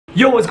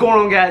Yo, what's going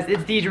on, guys?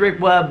 It's DJ Rick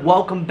Webb.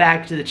 Welcome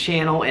back to the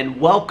channel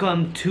and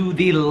welcome to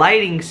the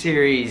lighting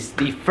series,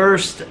 the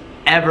first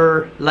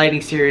ever lighting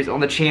series on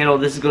the channel.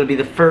 This is going to be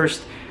the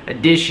first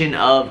edition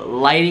of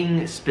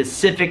lighting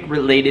specific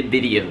related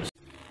videos.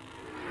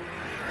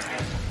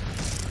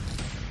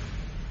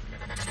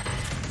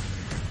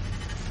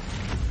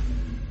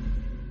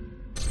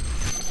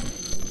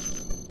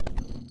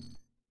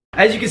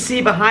 As you can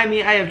see behind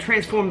me, I have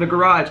transformed the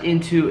garage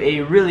into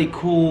a really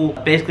cool,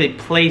 basically,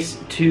 place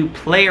to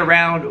play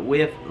around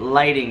with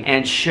lighting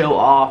and show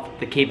off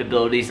the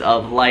capabilities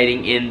of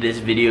lighting in this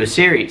video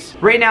series.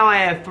 Right now I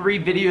have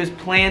 3 videos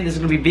planned. This is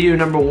going to be video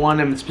number 1,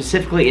 and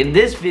specifically in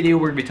this video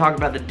we're going to be talking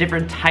about the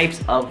different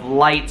types of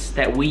lights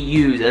that we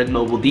use as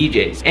mobile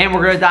DJs. And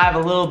we're going to dive a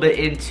little bit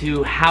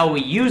into how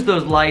we use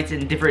those lights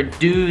and different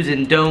do's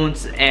and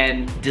don'ts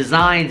and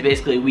designs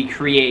basically we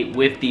create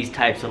with these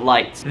types of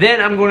lights. Then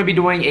I'm going to be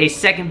doing a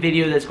second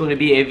video that's going to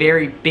be a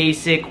very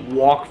basic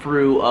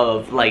walkthrough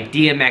of like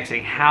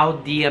DMXing, how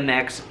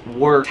DMX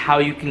works, how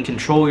you can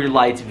control your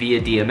lights via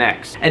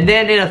DMX. And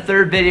then in a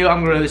third video,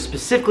 I'm going to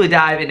specifically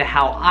dive into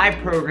how I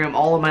program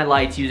all of my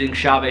lights using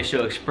Chavez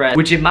Show Express,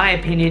 which in my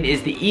opinion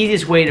is the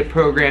easiest way to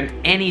program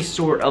any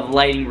sort of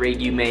lighting rig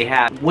you may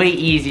have. Way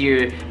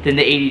easier than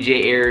the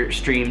ADJ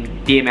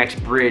Airstream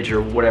DMX Bridge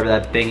or whatever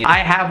that thing is. I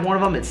have one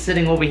of them, it's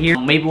sitting over here.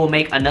 Maybe we'll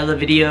make another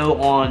video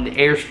on the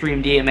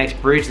Airstream DMX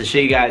Bridge to show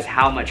you guys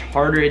how much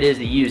harder it is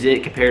to use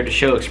it compared to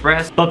Show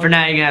Express, but for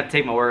now you're gonna have to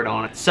take my word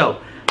on it. So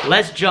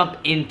let's jump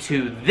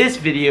into this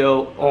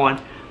video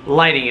on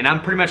lighting, and I'm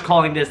pretty much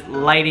calling this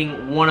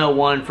lighting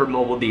 101 for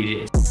mobile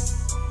DJs.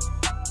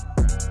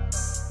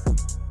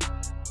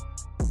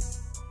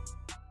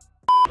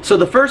 So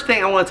the first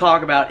thing I want to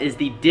talk about is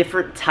the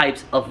different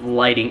types of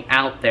lighting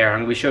out there. I'm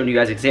going to be showing you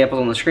guys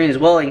examples on the screen as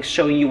well and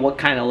showing you what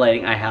kind of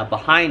lighting I have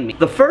behind me.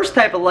 The first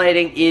type of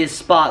lighting is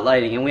spot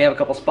lighting, and we have a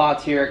couple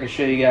spots here I can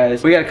show you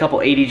guys. We got a couple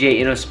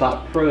ADJ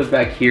InnoSpot Pros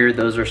back here.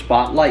 Those are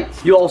spot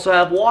lights. You also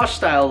have wash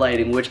style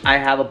lighting, which I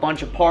have a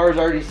bunch of pars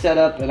already set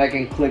up, and I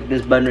can click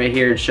this button right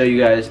here and show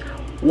you guys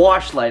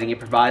wash lighting. It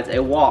provides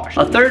a wash.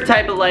 A third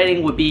type of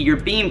lighting would be your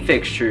beam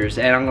fixtures,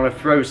 and I'm going to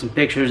throw some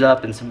pictures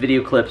up and some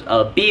video clips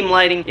of beam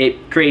lighting.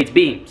 It creates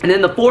beams. And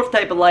then the fourth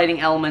type of lighting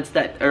elements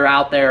that are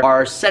out there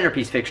are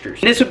centerpiece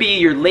fixtures. And this would be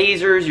your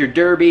lasers, your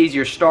derbies,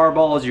 your star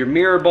balls, your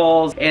mirror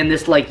balls, and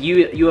this like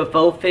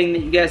UFO thing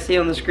that you guys see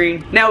on the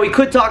screen. Now we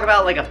could talk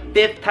about like a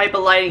fifth type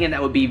of lighting, and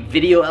that would be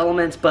video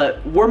elements,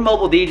 but we're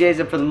mobile DJs,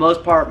 and for the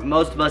most part,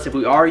 most of us, if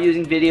we are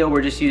using video,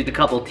 we're just using a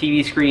couple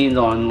TV screens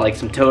on like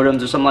some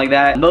totems or something like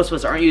that. Most of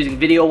us aren't using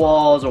video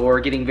walls or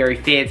getting very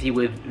fancy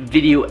with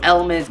video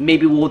elements.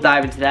 Maybe we'll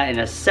dive into that in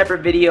a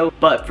separate video,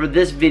 but for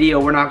this video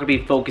we're not going to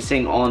be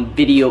focusing on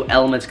video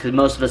elements because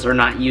most of us are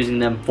not using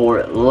them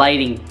for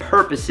lighting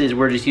purposes.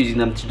 We're just using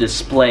them to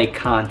display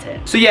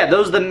content. So yeah,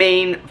 those are the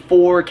main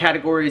 4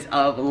 categories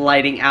of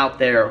lighting out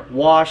there: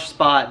 wash,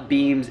 spot,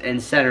 beams,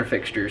 and center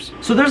fixtures.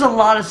 So there's a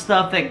lot of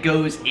stuff that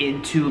goes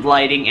into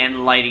lighting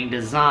and lighting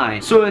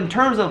design. So in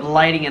terms of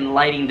lighting and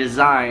lighting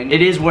design,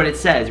 it is what it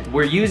says.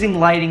 We're using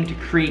lighting to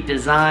create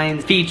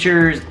designs,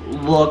 features,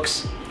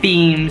 looks,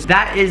 themes.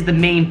 That is the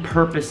main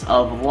purpose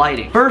of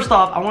lighting. First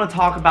off, I want to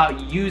talk about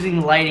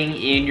using lighting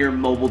in your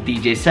mobile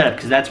DJ setup,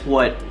 because that's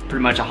what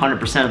pretty much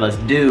 100% of us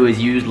do,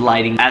 is use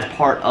lighting as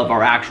part of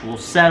our actual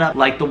setup,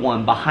 like the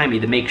one behind me,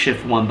 the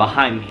makeshift one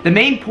behind me. The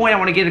main point I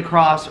want to get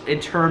across in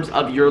terms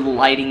of your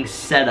lighting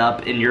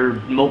setup in your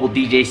mobile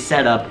DJ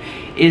setup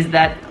is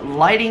that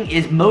lighting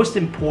is most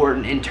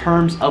important in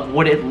terms of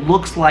what it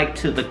looks like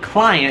to the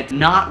client,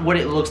 not what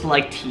it looks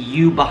like to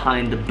you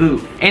behind the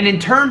booth. And in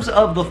terms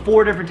of the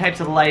 4 different types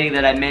of lighting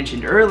that I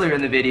mentioned earlier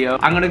in the video,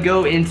 I'm going to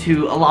go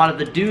into a lot of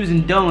the do's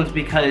and don'ts,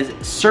 because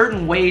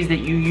certain ways that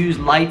you use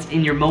lights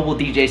in your mobile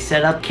DJ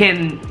setup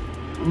can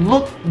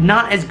look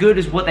not as good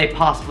as what they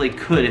possibly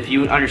could, if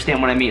you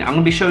understand what I mean. I'm going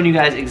to be showing you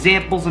guys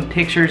examples and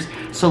pictures,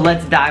 so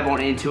let's dive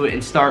on into it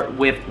and start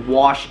with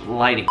wash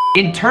lighting.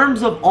 In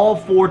terms of all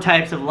 4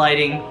 types of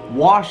lighting,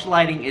 wash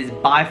lighting is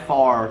by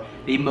far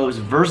the most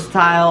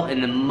versatile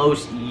and the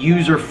most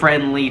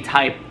user-friendly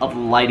type of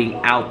lighting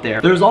out there.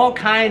 There's all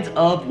kinds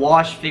of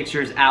wash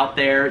fixtures out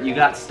there. You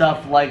got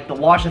stuff like the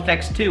Wash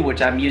Effects 2,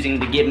 which I'm using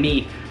to give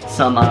me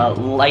some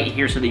light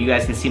here so that you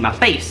guys can see my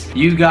face.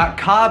 You got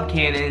cob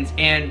cannons,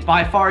 and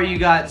by far you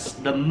got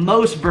the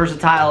most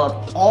versatile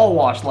of all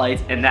wash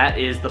lights, and that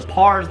is the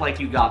pars like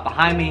you got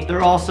behind me.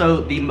 They're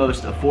also the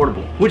most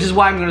affordable, which is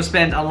why I'm going to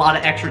spend a lot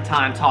of extra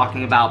time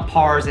talking about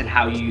pars and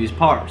how you use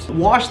pars.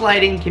 Wash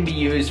lighting can be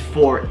used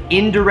for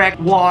indirect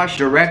wash,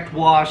 direct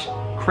wash,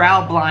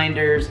 crowd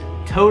blinders,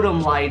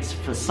 totem lights,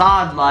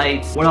 facade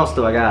lights. What else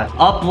do I got?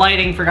 Up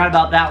lighting, forgot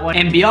about that one.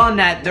 And beyond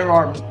that, there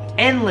are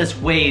endless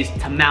ways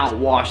to mount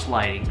wash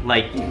lighting.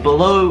 Like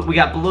below, we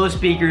got below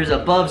speakers,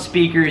 above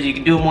speakers. You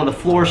can do them on the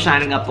floor,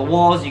 shining up the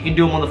walls. You can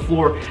do them on the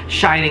floor,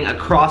 shining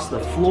across the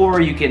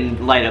floor. You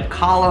can light up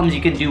columns.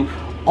 You can do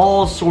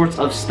all sorts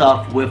of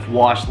stuff with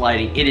wash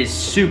lighting. It is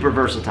super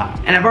versatile.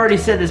 And I've already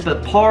said this,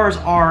 but PARs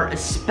are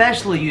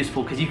especially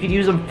useful because you can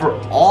use them for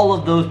all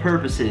of those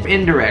purposes.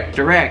 Indirect,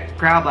 direct,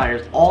 crowd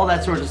lighters, all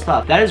that sort of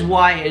stuff. That is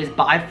why it is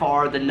by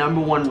far the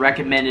 #1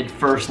 recommended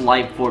first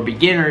light for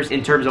beginners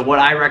in terms of what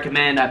I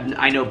recommend.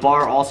 I know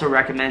Bar also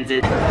recommends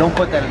it. Don't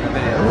put that in the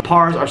video.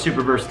 PARs are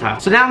super versatile.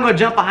 So now I'm going to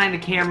jump behind the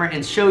camera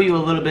and show you a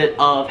little bit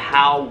of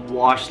how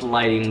wash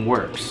lighting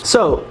works.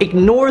 So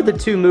ignore the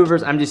two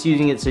movers. I'm just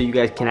using it so you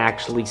guys can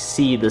actually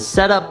see the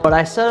setup. But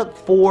I set up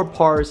 4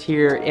 PARs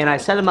here, and I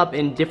set them up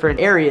in different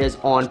areas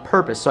on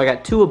purpose. So I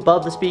got 2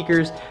 above the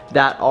speakers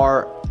that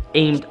are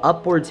aimed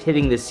upwards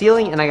hitting the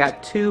ceiling, and I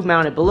got 2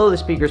 mounted below the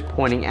speakers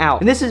pointing out.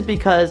 And this is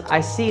because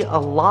I see a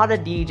lot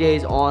of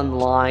DJs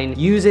online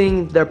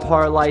using their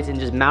PAR lights and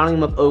just mounting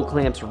them up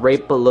O-clamps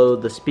right below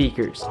the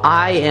speakers.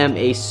 I am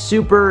a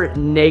super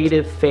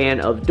negative fan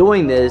of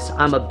doing this.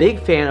 I'm a big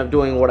fan of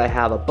doing what I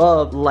have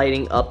above,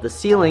 lighting up the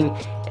ceiling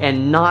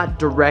and not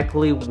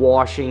directly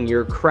washing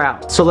your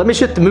crowd. So let me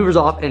shut the movers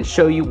off and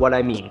show you what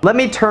I mean. Let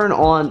me turn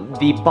on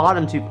the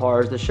bottom 2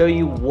 PARs to show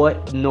you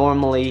what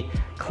normally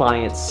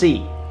clients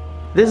see.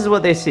 This is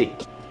what they see.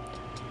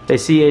 They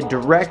see a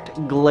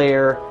direct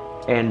glare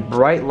and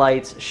bright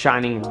lights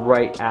shining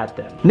right at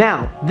them.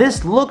 Now,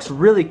 this looks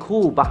really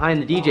cool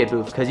behind the DJ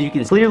booth because you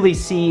can clearly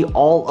see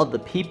all of the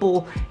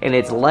people and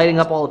it's lighting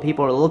up all the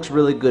people, and it looks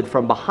really good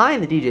from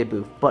behind the DJ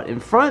booth. But in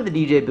front of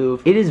the DJ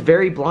booth, it is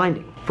very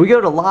blinding. If we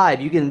go to live,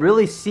 you can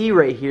really see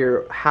right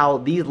here how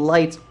these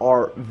lights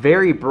are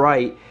very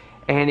bright,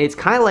 and it's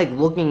kind of like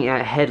looking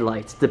at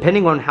headlights.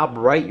 Depending on how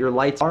bright your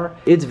lights are,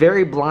 it's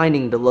very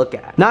blinding to look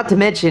at. Not to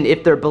mention,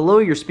 if they're below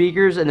your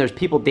speakers and there's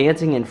people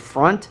dancing in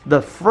front,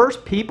 the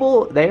first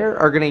people there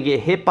are gonna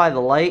get hit by the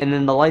light, and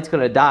then the light's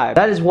gonna die.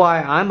 That is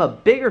why I'm a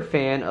bigger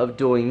fan of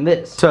doing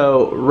this.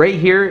 So right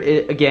here,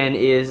 again,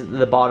 is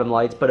the bottom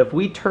lights, but if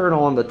we turn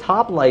on the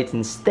top lights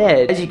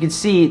instead, as you can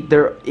see,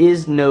 there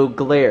is no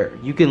glare.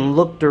 You can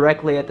look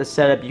directly at the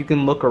setup, you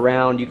can look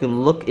around, you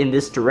can look in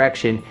this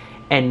direction,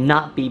 and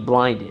not be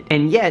blinded.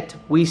 And yet,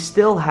 we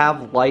still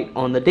have light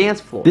on the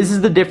dance floor. This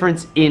is the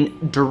difference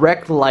in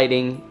direct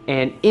lighting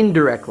and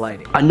indirect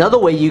lighting. Another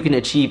way you can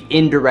achieve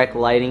indirect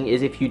lighting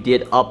is if you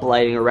did up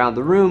lighting around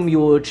the room, you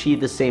will achieve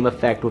the same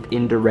effect with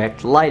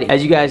indirect lighting.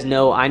 As you guys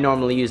know, I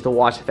normally use the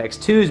Wash FX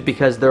 2s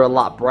because they're a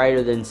lot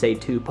brighter than, say,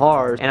 2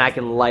 PARs, and I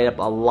can light up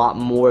a lot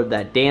more of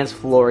that dance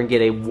floor and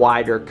get a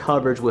wider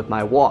coverage with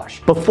my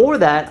wash. Before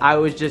that, I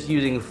was just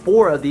using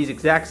 4 of these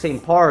exact same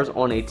PARs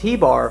on a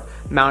T-bar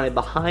mounted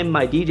behind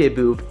my DJ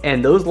booth,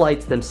 and those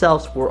lights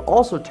themselves were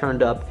also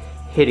turned up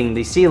hitting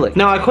the ceiling.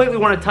 Now I quickly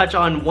want to touch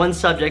on one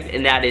subject,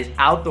 and that is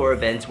outdoor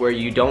events where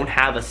you don't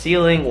have a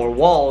ceiling or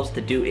walls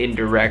to do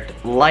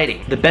indirect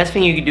lighting. The best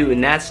thing you can do in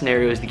that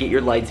scenario is to get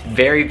your lights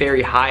very,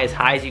 very high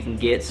as you can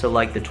get, so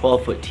like the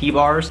 12-foot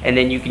T-bars, and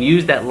then you can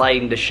use that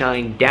lighting to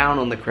shine down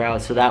on the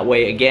crowd, so that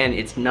way, again,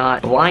 it's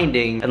not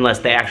blinding unless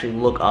they actually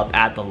look up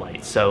at the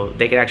lights. So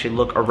they can actually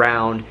look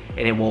around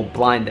and it won't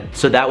blind them.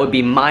 So that would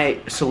be my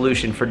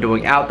solution for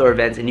doing outdoor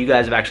events, and you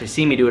guys have actually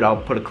seen me do it. I'll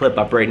put a clip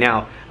up right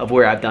now of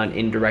where I've done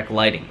indirect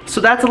lighting. So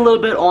that's a little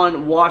bit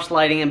on wash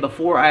lighting, and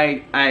before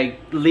I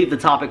leave the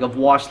topic of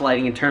wash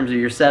lighting in terms of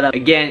your setup,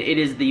 again, it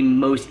is the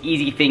most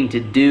easy thing to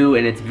do,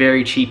 and it's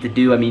very cheap to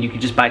do. I mean, you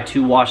can just buy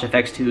 2 Wash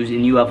FX 2s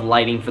and you have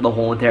lighting for the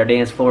whole entire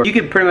dance floor. You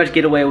could pretty much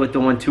get away with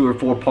doing 2 or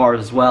 4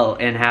 PARs as well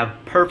and have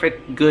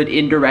perfect, good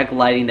indirect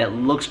lighting that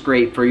looks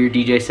great for your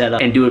DJ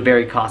setup and do it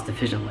very cost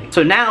efficiently.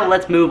 So now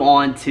let's move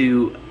on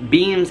to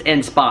beams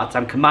and spots.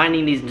 I'm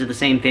combining these into the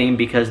same thing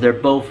because they're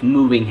both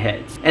moving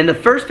heads. And the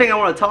first thing I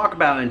want to talk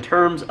about in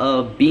terms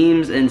of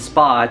beams and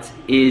spots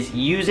is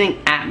using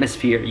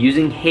atmosphere,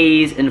 using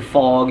haze and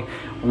fog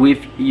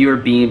with your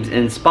beams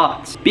and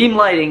spots. Beam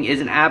lighting is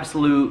an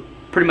absolute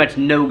pretty much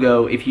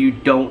no-go if you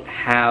don't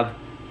have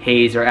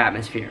haze or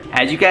atmosphere.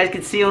 As you guys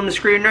can see on the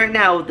screen right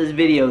now with this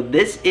video,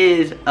 this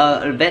is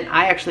an event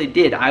I actually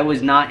did. I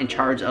was not in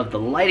charge of the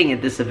lighting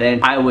at this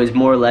event. I was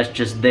more or less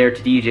just there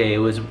to DJ. It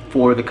was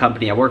for the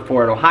company I work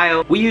for in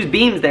Ohio. We use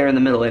beams there in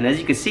the middle, and as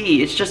you can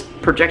see, it's just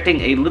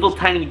projecting a little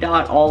tiny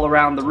dot all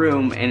around the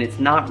room, and it's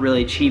not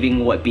really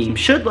achieving what beams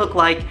should look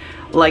like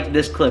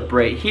this clip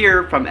right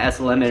here from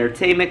SLM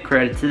Entertainment,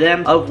 credit to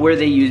them, of where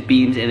they use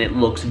beams, and it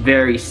looks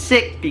very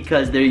sick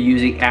because they're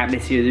using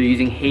atmosphere, they're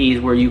using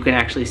haze where you can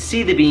actually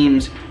see the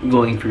beams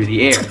going through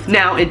the air.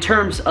 Now, in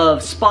terms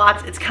of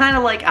spots, it's kind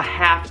of like a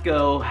half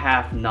go,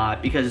 half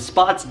not, because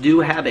spots do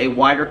have a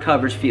wider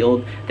coverage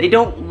field. They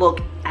don't look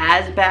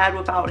as bad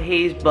without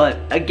haze, but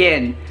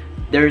again,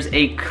 there's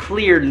a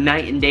clear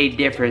night and day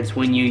difference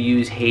when you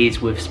use haze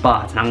with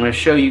spots. And I'm going to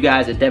show you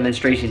guys a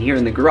demonstration here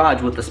in the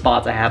garage with the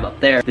spots I have up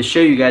there to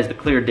show you guys the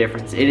clear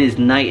difference. It is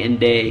night and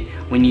day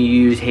when you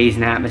use haze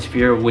and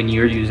atmosphere when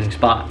you're using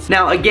spots.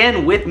 Now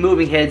again, with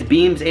moving heads,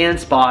 beams, and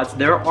spots,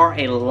 there are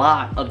a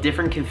lot of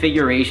different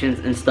configurations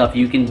and stuff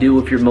you can do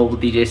with your mobile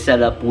DJ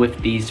setup with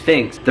these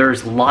things.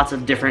 There's lots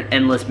of different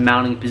endless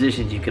mounting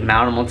positions. You can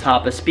mount them on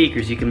top of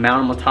speakers, you can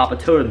mount them on top of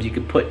totems, you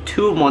can put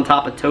 2 of them on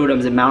top of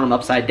totems and mount them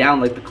upside down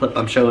like the clip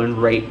I'm showing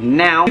right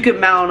now. You can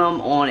mount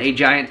them on a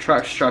giant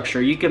truck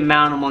structure. You can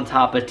mount them on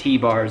top of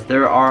T-bars.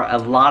 There are a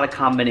lot of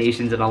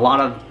combinations and a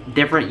lot of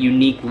different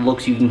unique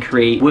looks you can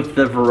create with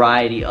the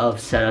variety of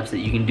setups that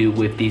you can do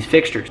with these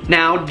fixtures.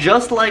 Now,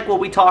 just like what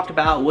we talked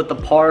about with the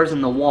pars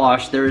and the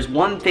wash, there's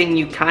one thing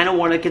you kind of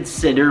want to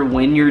consider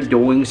when you're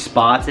doing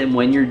spots and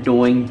when you're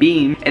doing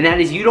beam, and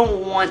that is you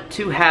don't want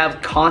to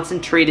have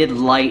concentrated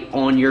light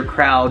on your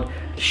crowd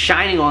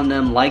shining on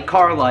them like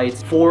car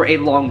lights for a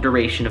long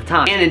duration of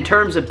time. And in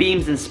terms of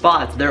beams and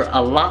spots, they're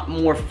a lot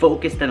more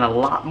focused and a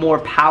lot more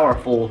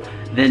powerful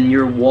than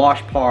your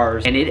wash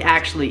pars, and it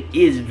actually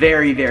is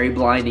very, very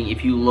blinding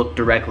if you look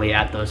directly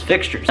at those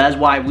fixtures. That's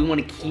why we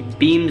want to keep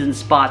beams and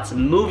spots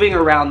moving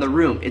around the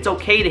room. It's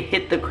okay to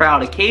hit the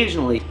crowd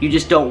occasionally, you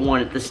just don't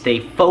want it to stay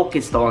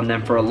focused on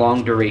them for a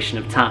long duration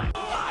of time.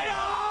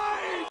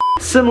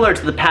 Similar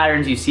to the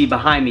patterns you see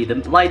behind me, the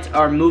lights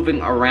are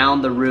moving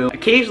around the room,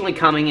 occasionally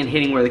coming and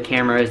hitting where the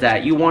camera is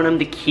at. You want them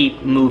to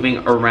keep moving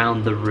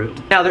around the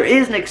room. Now, there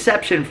is an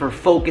exception for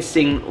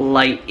focusing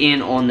light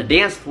in on the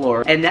dance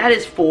floor, and that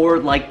is for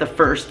like the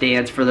first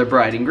dance for the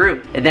bride and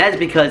groom. And that is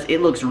because it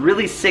looks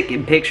really sick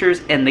in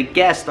pictures and the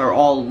guests are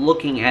all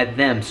looking at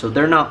them, so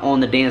they're not on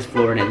the dance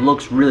floor and it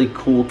looks really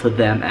cool to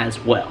them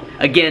as well.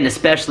 Again,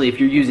 especially if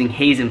you're using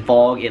haze and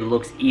fog, it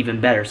looks even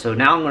better. So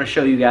now I'm going to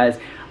show you guys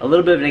a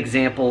little bit of an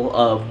example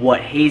of what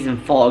haze and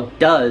fog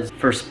does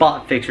for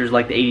spot fixtures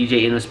like the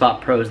ADJ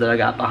InnoSpot Pros that I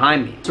got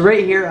behind me. So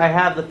right here I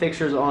have the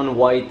fixtures on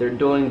white. They're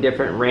doing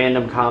different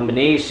random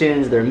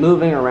combinations. They're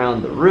moving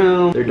around the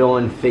room. They're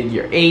doing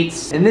figure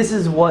eights. And this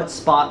is what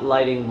spot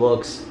lighting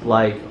looks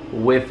like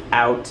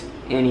without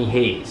any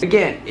haze.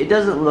 Again, it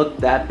doesn't look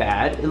that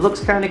bad. It looks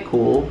kind of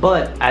cool,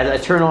 but as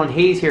I turn on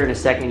haze here in a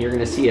second, you're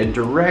gonna see a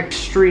direct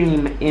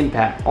stream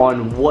impact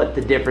on what the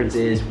difference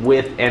is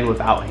with and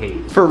without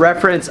haze. For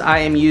reference, I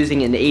am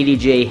using an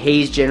ADJ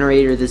haze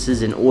generator. This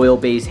is an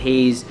oil-based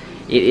haze.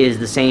 It is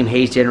the same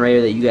haze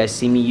generator that you guys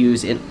see me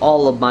use in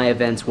all of my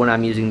events when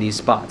I'm using these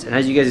spots. And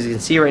as you guys can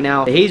see right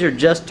now, the hazer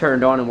just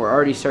turned on and we're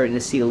already starting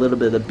to see a little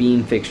bit of the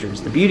beam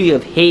fixtures. The beauty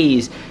of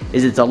haze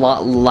is it's a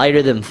lot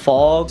lighter than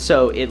fog,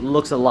 so it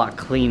looks a lot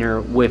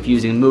cleaner with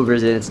using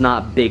movers and it's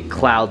not big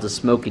clouds of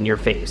smoke in your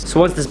face.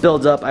 So once this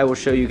builds up, I will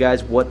show you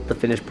guys what the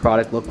finished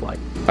product looked like.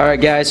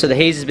 Alright guys, so the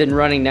haze has been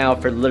running now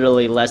for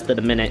literally less than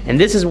a minute, and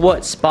this is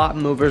what spot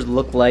movers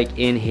look like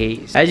in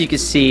haze. As you can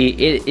see,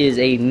 it is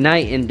a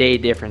night and day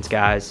difference,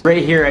 guys.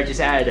 Right here I just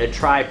added a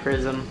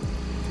tri-prism,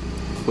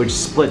 which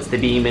splits the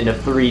beam into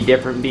 3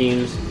 different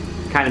beams,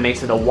 kind of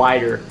makes it a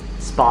wider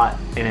spot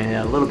and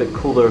a little bit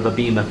cooler of a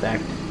beam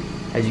effect,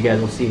 as you guys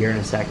will see here in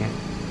a second.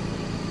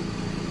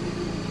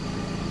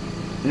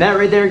 And that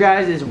right there,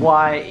 guys, is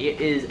why it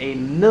is a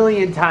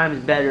million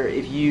times better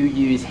if you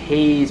use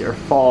haze or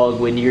fog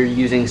when you're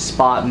using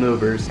spot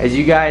movers. As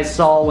you guys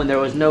saw when there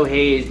was no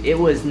haze, it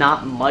was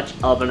not much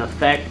of an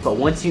effect, but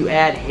once you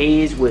add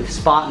haze with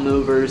spot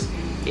movers,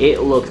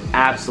 it looks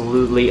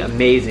absolutely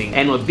amazing.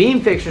 And with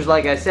beam fixtures,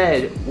 like I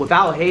said,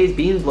 without haze,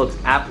 beams looks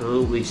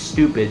absolutely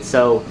stupid.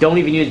 So don't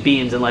even use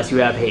beams unless you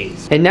have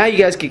haze. And now you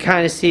guys can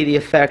kind of see the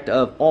effect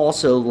of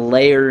also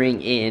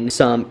layering in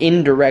some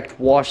indirect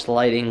wash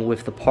lighting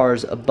with the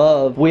pars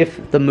above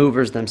with the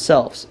movers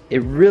themselves.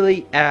 It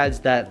really adds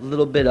that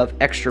little bit of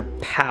extra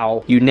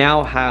pow. You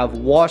now have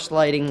wash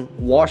lighting,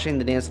 washing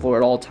the dance floor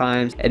at all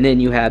times, and then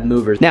you have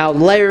movers. Now,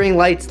 layering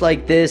lights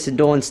like this and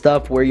doing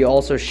stuff where you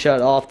also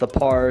shut off the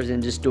pars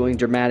and just doing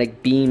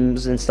dramatic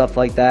beams and stuff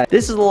like that.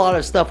 This is a lot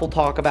of stuff we'll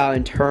talk about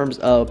in terms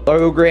of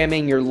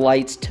programming your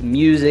lights to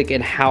music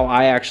and how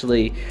I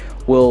actually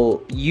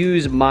will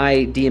use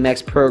my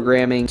DMX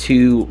programming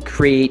to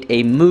create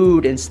a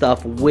mood and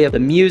stuff with the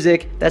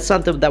music. That's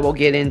something that we'll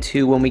get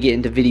into when we get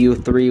into video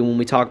 3, when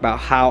we talk about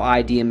how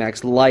I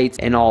DMX lights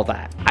and all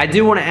that. I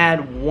do want to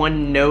add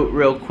one note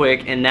real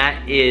quick, and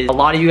that is a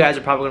lot of you guys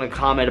are probably going to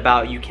comment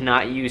about you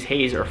cannot use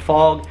haze or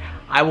fog.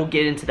 I will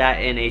get into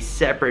that in a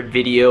separate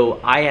video.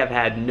 I have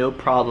had no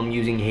problem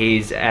using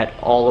haze at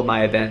all of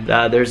my events.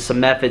 There's some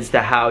methods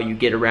to how you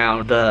get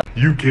around the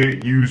 "you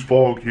can't use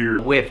fog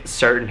here" with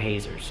certain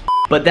hazers.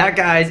 But that,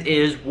 guys,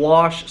 is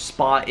wash,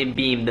 spot, and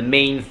beam, the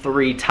main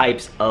 3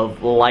 types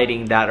of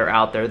lighting that are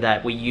out there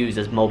that we use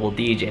as mobile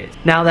DJs.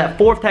 Now, that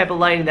 4th type of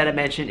lighting that I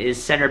mentioned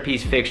is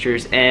centerpiece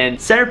fixtures,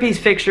 and centerpiece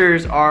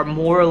fixtures are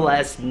more or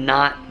less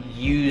not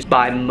used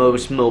by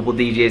most mobile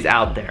DJs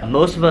out there.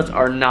 Most of us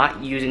are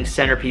not using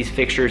centerpiece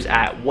fixtures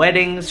at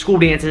weddings. School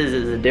dances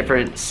is a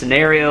different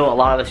scenario. A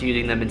lot of us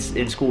using them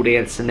in school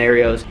dance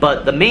scenarios.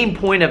 But the main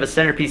point of a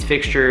centerpiece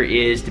fixture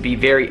is to be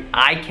very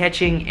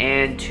eye-catching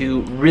and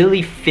to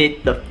really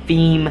fit the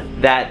theme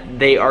that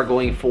they are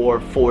going for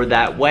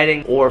that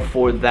wedding or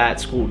for that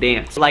school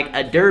dance. Like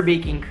a derby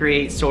can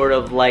create sort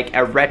of like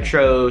a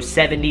retro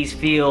 70s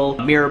feel.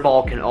 A mirror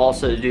ball can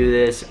also do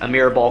this. A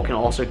mirror ball can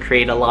also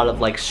create a lot of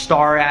like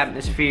star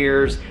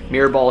atmospheres.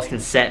 Mirror balls can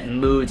set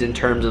moods in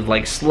terms of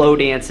like slow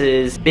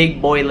dances.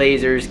 Big boy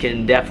lasers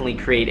can definitely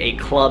create a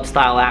club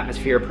style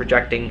atmosphere,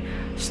 projecting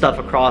stuff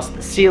across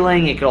the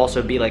ceiling. It could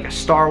also be like a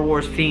Star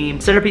Wars theme.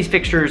 Centerpiece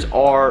fixtures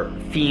are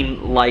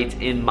theme lights,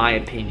 in my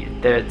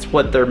opinion. That's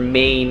what their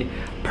main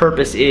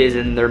purpose is,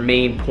 and their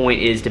main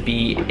point is to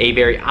be a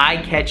very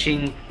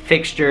eye-catching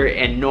fixture,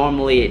 and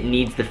normally it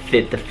needs to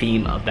fit the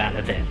theme of that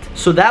event.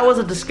 So that was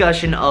a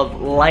discussion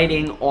of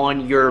lighting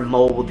on your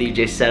mobile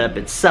DJ setup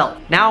itself.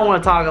 Now I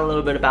want to talk a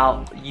little bit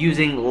about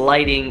using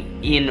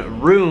lighting in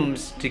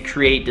rooms to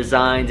create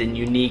designs and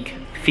unique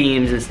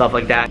themes and stuff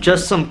like that.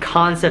 Just some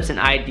concepts and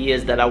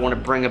ideas that I want to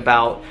bring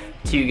about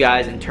to you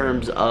guys in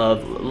terms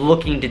of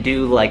looking to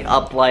do like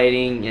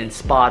uplighting and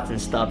spots and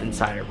stuff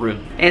inside a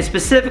room. And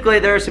specifically,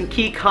 there are some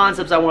key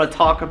concepts I want to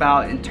talk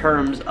about in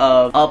terms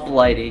of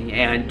uplighting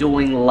and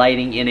doing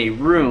lighting in a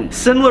room.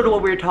 Similar to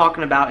what we were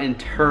talking about in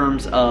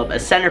terms of a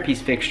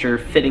centerpiece fixture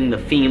fitting the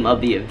theme of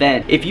the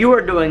event. If you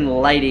are doing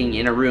lighting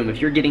in a room,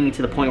 if you're getting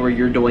to the point where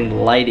you're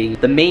doing lighting,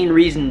 the main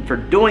reason for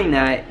doing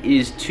that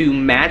is to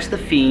match the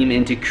theme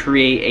and to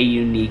create a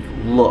unique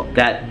look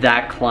that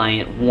that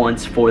client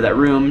wants for that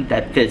room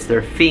that fits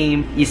their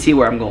theme. You see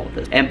where I'm going with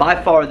this. And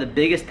by far the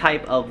biggest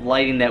type of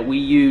lighting that we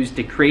use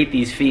to create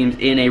these themes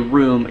in a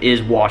room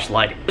is wash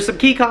lighting. There's some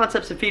key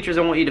concepts and features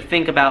I want you to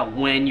think about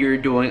when you're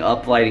doing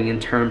uplighting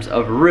in terms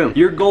of a room.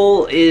 Your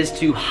goal is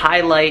to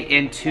highlight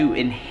and to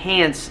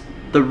enhance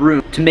the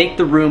room, to make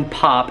the room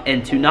pop,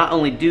 and to not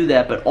only do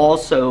that but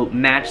also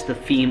match the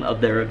theme of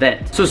their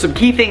event. So some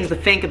key things to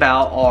think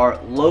about are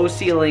low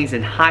ceilings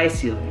and high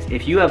ceilings.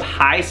 If you have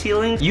high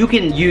ceilings, you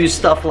can use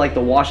stuff like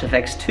the Wash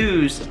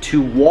FX2s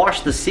to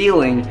wash the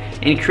ceiling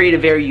and create a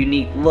very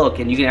unique look,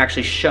 and you can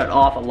actually shut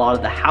off a lot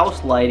of the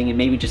house lighting and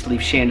maybe just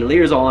leave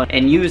chandeliers on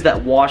and use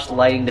that wash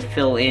lighting to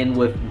fill in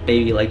with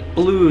maybe like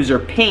blues or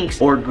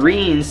pinks or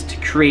greens to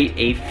create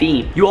a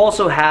theme. You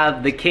also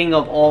have the king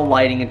of all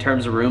lighting in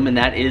terms of room, and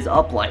that is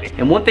uplighting.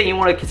 And one thing you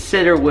want to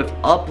consider with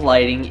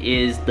uplighting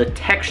is the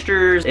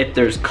textures, if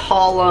there's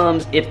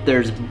columns, if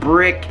there's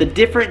brick, the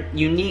different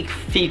unique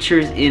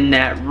features in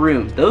that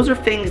room. Those are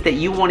things that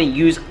you want to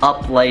use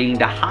uplighting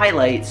to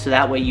highlight, so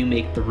that way you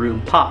make the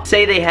room pop.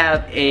 Say they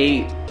have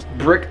a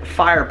brick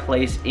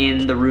fireplace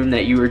in the room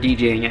that you are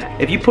DJing at.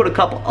 If you put a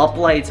couple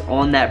uplights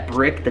on that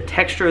brick, the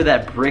texture of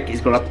that brick is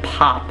going to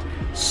pop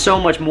so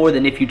much more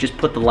than if you just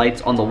put the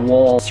lights on the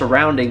wall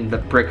surrounding the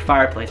brick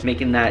fireplace,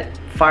 making that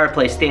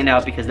fireplace stand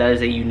out because that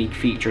is a unique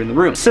feature in the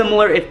room.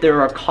 Similar, if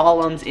there are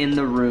columns in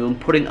the room,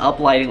 putting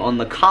uplighting on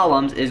the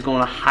columns is going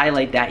to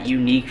highlight that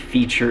unique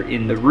feature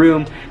in the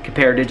room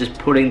compared to just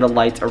putting the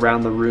lights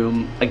around the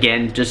room,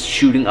 again, just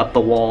shooting up the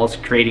walls,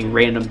 creating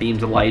random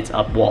beams of lights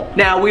up wall.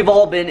 Now, we've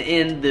all been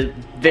in the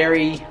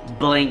very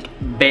blank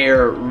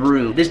bare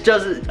room. This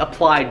doesn't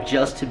apply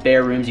just to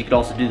bare rooms. You could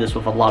also do this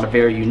with a lot of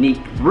very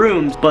unique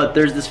rooms, but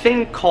there's this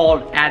thing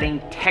called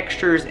adding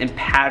textures and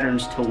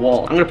patterns to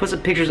walls. I'm gonna put some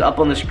pictures up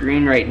on the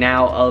screen right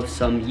now of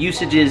some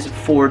usages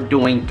for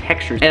doing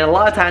textures. And a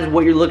lot of times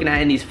what you're looking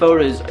at in these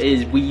photos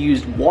is we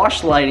used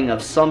wash lighting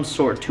of some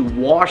sort to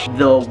wash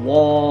the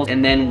walls,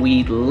 and then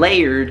we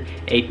layered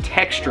a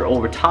texture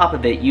over top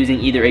of it using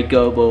either a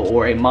gobo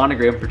or a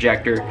monogram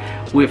projector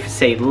with,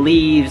 say,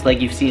 leaves like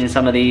you've seen in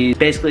some of these.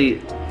 Basically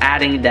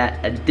adding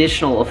that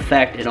additional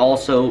effect and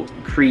also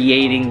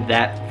creating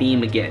that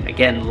theme again.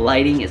 Again,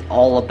 lighting is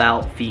all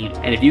about theme,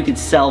 and if you can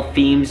sell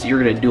themes, you're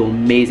gonna do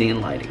amazing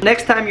in lighting.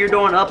 Next time you're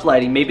doing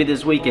uplighting, maybe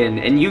this weekend,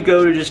 and you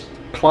go to just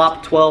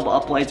plop 12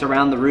 uplights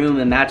around the room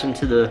and match them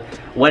to the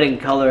wedding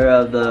color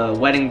of the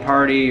wedding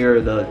party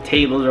or the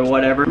tables or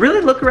whatever.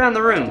 Really look around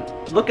the room.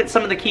 Look at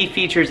some of the key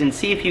features and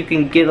see if you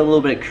can get a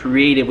little bit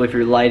creative with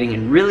your lighting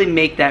and really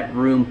make that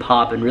room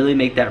pop and really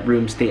make that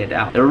room stand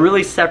out. It'll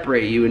really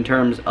separate you in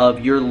terms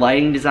of your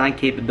lighting design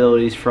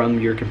capabilities from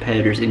your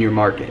competitors in your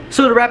market.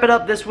 So to wrap it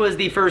up, this was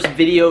the first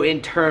video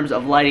in terms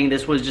of lighting.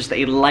 This was just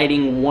a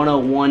lighting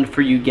 101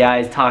 for you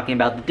guys, talking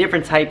about the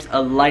different types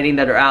of lighting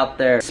that are out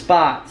there.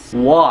 Spots,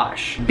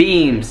 wash,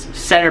 beams,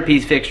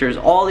 centerpiece fixtures,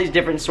 all these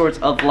different sorts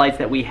of lights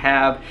that we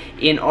have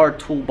in our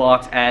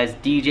toolbox as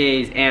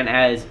DJs and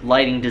as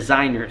lighting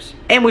designers.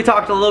 And we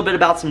talked a little bit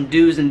about some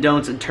do's and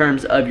don'ts in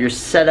terms of your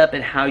setup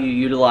and how you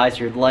utilize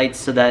your lights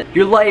so that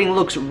your lighting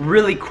looks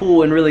really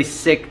cool and really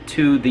sick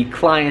to the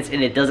clients,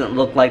 and it doesn't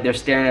look like they're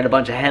staring at a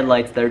bunch of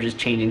headlights that are just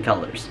changing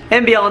colors.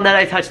 And beyond that,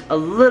 I touched a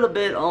little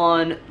bit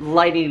on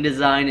lighting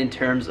design in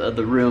terms of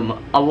the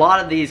room. A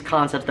lot of these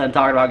concepts that I'm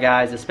talking about,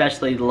 guys,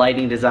 especially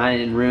lighting design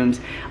in rooms,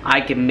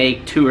 I can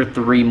make 2 or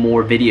 3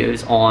 more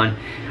videos on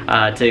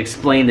to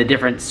explain the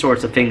different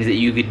sorts of things that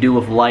you could do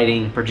with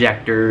lighting,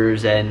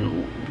 projectors,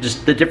 and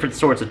just the different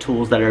sorts of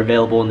tools that are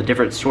available and the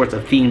different sorts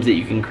of themes that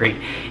you can create.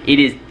 It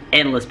is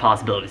endless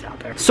possibilities out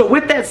there. So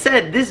with that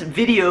said, this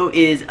video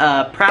is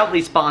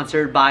proudly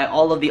sponsored by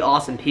all of the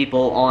awesome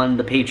people on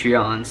the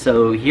Patreon.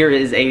 So here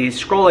is a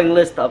scrolling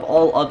list of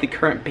all of the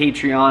current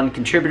Patreon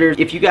contributors.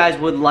 If you guys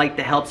would like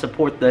to help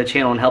support the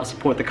channel and help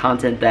support the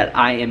content that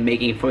I am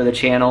making for the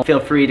channel, feel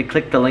free to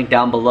click the link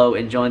down below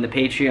and join the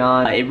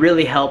Patreon. It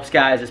really helps,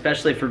 guys,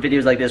 especially for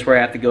videos like this where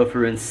I have to go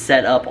through and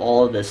set up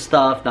all of this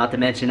stuff. Not to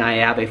mention I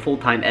have a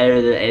full-time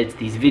editor that edits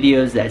these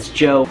videos. That's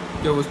Joe.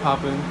 Yo, what's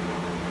poppin'?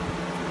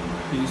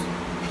 Peace.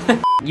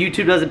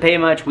 YouTube doesn't pay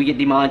much. We get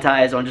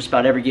demonetized on just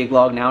about every gig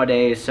log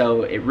nowadays,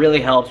 so it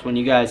really helps when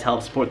you guys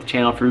help support the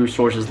channel through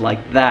sources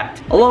like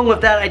that. Along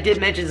with that, I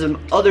did mention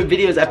some other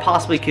videos I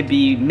possibly could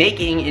be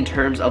making in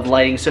terms of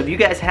lighting, so if you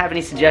guys have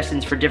any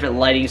suggestions for different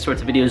lighting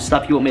sorts of videos,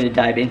 stuff you want me to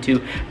dive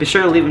into, be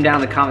sure to leave them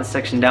down in the comment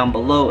section down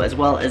below, as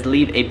well as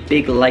leave a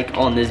big like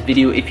on this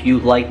video if you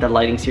like the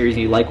lighting series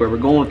and you like where we're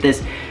going with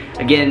this.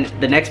 Again,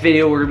 the next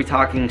video we're going to be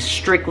talking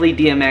strictly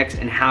DMX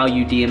and how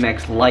you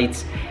DMX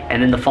lights,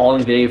 and in the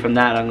following video from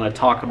that I'm going to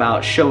talk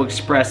about Show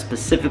Express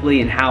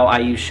specifically and how I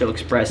use Show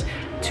Express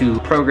to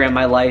program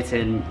my lights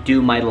and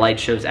do my light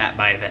shows at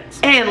my events.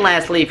 And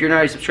lastly, if you're not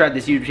already subscribed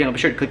to this YouTube channel, be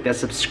sure to click that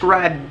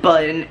subscribe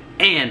button.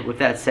 And with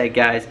that said,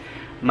 guys,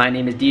 my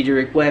name is DJ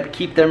Rick Webb.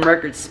 Keep them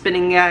records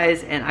spinning,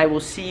 guys, and I will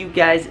see you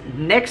guys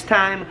next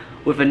time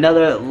with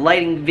another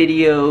lighting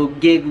video,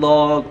 gig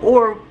log,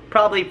 or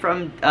probably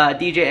from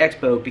DJ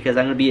Expo, because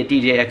I'm going to be at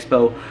DJ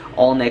Expo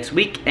all next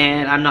week,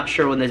 and I'm not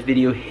sure when this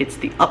video hits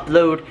the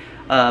upload,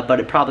 but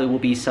it probably will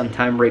be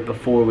sometime right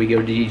before we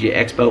go to DJ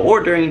Expo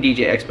or during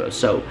DJ Expo.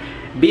 So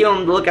be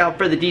on the lookout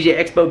for the DJ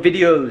Expo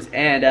videos,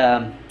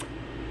 and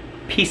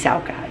peace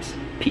out, guys.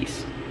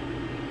 Peace.